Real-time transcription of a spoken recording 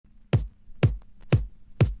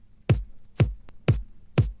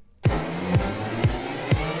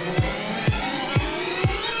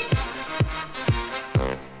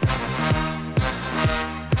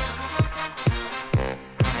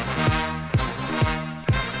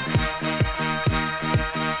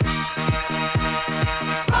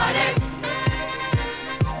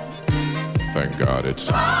God it's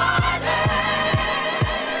Friday.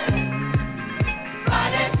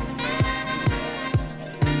 Friday.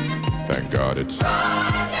 Thank God it's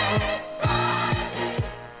Friday. Friday.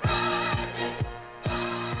 Friday.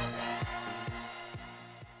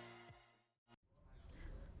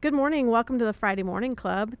 Good morning. Welcome to the Friday Morning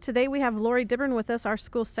Club. Today we have Lori Dibbern with us, our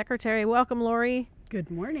school secretary. Welcome, Lori. Good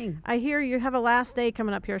morning. I hear you have a last day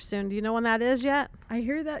coming up here soon. Do you know when that is yet? I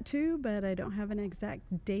hear that too, but I don't have an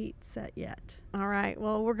exact date set yet. All right.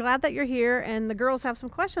 Well, we're glad that you're here, and the girls have some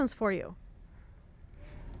questions for you.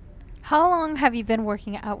 How long have you been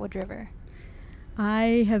working at Wood River?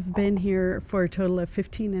 I have been here for a total of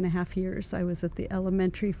 15 and a half years. I was at the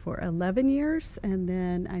elementary for 11 years, and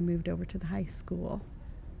then I moved over to the high school.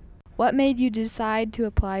 What made you decide to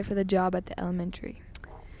apply for the job at the elementary?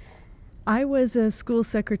 I was a school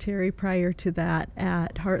secretary prior to that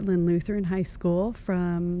at Heartland Lutheran High School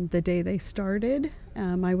from the day they started.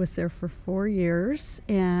 I was there for 4 years,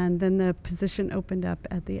 and then the position opened up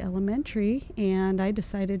at the elementary, and I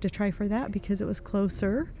decided to try for that because it was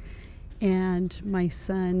closer, and my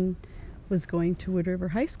son was going to Wood River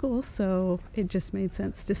High School, so it just made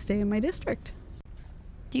sense to stay in my district.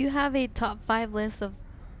 Do you have a top 5 list of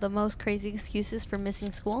the most crazy excuses for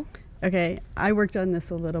missing school? Okay, I worked on this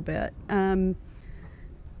a little bit.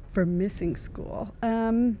 For missing school.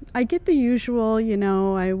 I get the usual,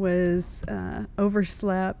 I was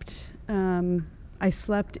overslept. I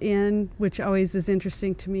slept in, which always is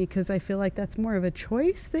interesting to me because I feel like that's more of a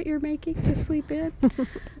choice that you're making to sleep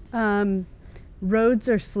in. Roads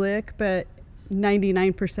are slick, but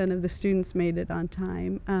 99% of the students made it on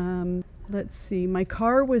time. Let's see, my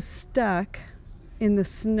car was stuck in the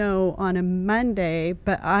snow on a Monday,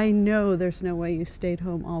 but I know there's no way you stayed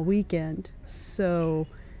home all weekend. So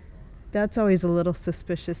that's always a little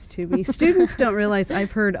suspicious to me. Students don't realize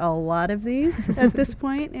I've heard a lot of these at this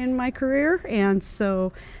point in my career, and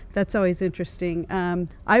so that's always interesting.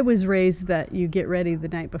 I was raised that you get ready the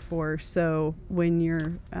night before, so when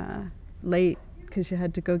you're late because you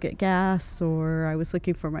had to go get gas, or I was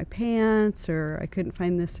looking for my pants, or I couldn't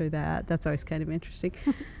find this or that, that's always kind of interesting.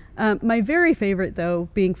 My very favorite, though,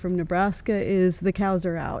 being from Nebraska, is the cows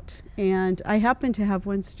are out. And I happened to have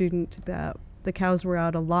one student that the cows were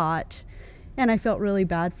out a lot, and I felt really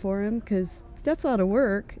bad for him because that's a lot of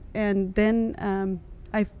work. And then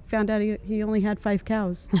I found out he only had 5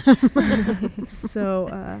 cows.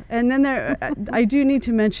 So, and then I do need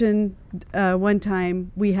to mention one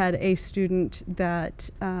time we had a student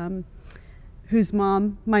that whose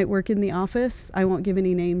mom might work in the office. I won't give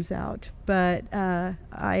any names out, but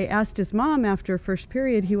I asked his mom after first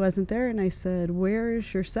period, he wasn't there, and I said,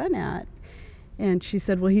 "Where's your son at?" And she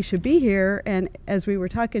said, "Well, he should be here." And as we were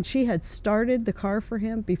talking, she had started the car for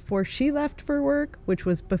him before she left for work, which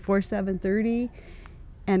was before 7:30,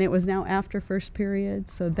 and it was now after first period.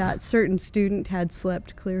 So that certain student had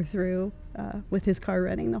slept clear through with his car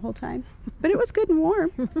running the whole time. But it was good and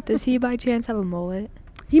warm. Does he by chance have a mullet?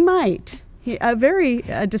 He might. A very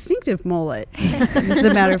distinctive mullet, as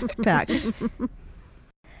a matter of fact.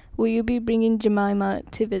 Will you be bringing Jemima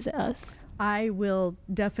to visit us? I will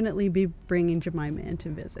definitely be bringing Jemima in to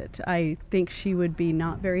visit. I think she would be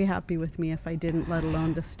not very happy with me if I didn't, let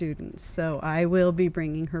alone the students. So I will be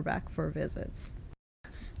bringing her back for visits.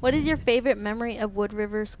 What is your favorite memory of Wood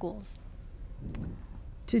River schools?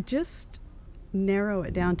 To just narrow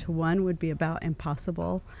it down to one would be about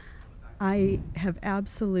impossible. I have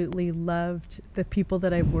absolutely loved the people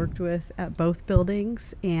that I've worked with at both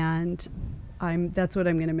buildings, and that's what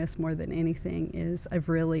I'm going to miss more than anything. Is I've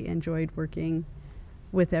really enjoyed working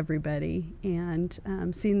with everybody and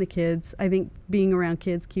seeing the kids. I think being around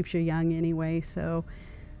kids keeps you young anyway, so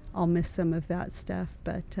I'll miss some of that stuff.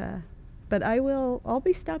 But I'll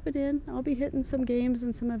be stopping in. I'll be hitting some games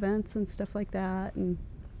and some events and stuff like that, and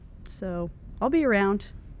so I'll be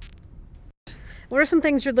around. What are some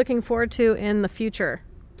things you're looking forward to in the future?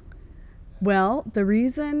 Well, the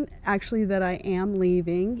reason actually that I am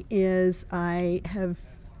leaving is I have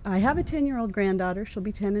a 10-year-old granddaughter. She'll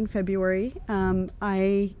be 10 in February.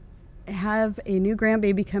 I have a new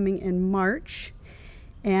grandbaby coming in March,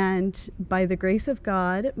 and by the grace of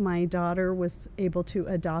God, my daughter was able to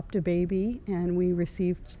adopt a baby, and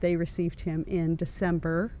they received him in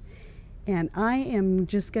December. And I am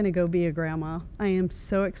just going to go be a grandma. I am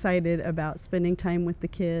so excited about spending time with the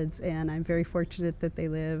kids, and I'm very fortunate that they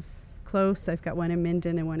live close. I've got one in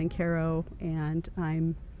Minden and one in Caro, and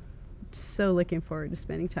I'm so looking forward to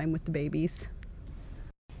spending time with the babies.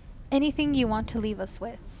 Anything you want to leave us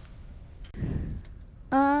with?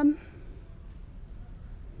 I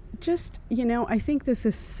think this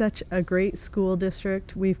is such a great school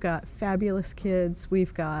district. We've got fabulous kids.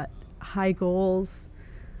 We've got high goals.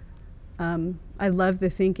 I love the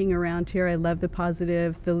thinking around here. I love the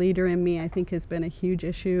positive. The leader in me, I think, has been a huge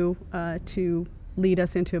issue to lead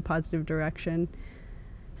us into a positive direction.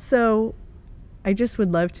 So I just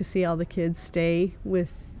would love to see all the kids stay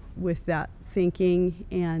with that thinking.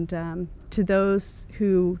 And to those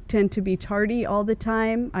who tend to be tardy all the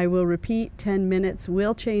time, I will repeat, 10 minutes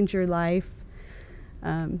will change your life.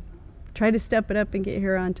 Try to step it up and get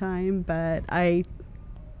here on time, but I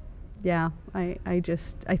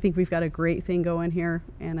think we've got a great thing going here,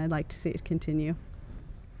 and I'd like to see it continue.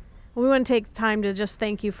 We want to take time to just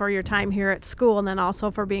thank you for your time here at school, and then also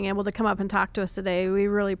for being able to come up and talk to us today. We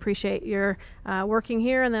really appreciate your working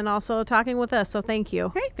here and then also talking with us, so thank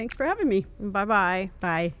you. Hey, thanks for having me. Bye-bye.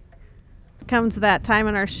 Bye. Comes that time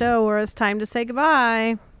in our show where it's time to say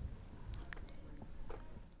goodbye.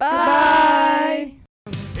 Bye.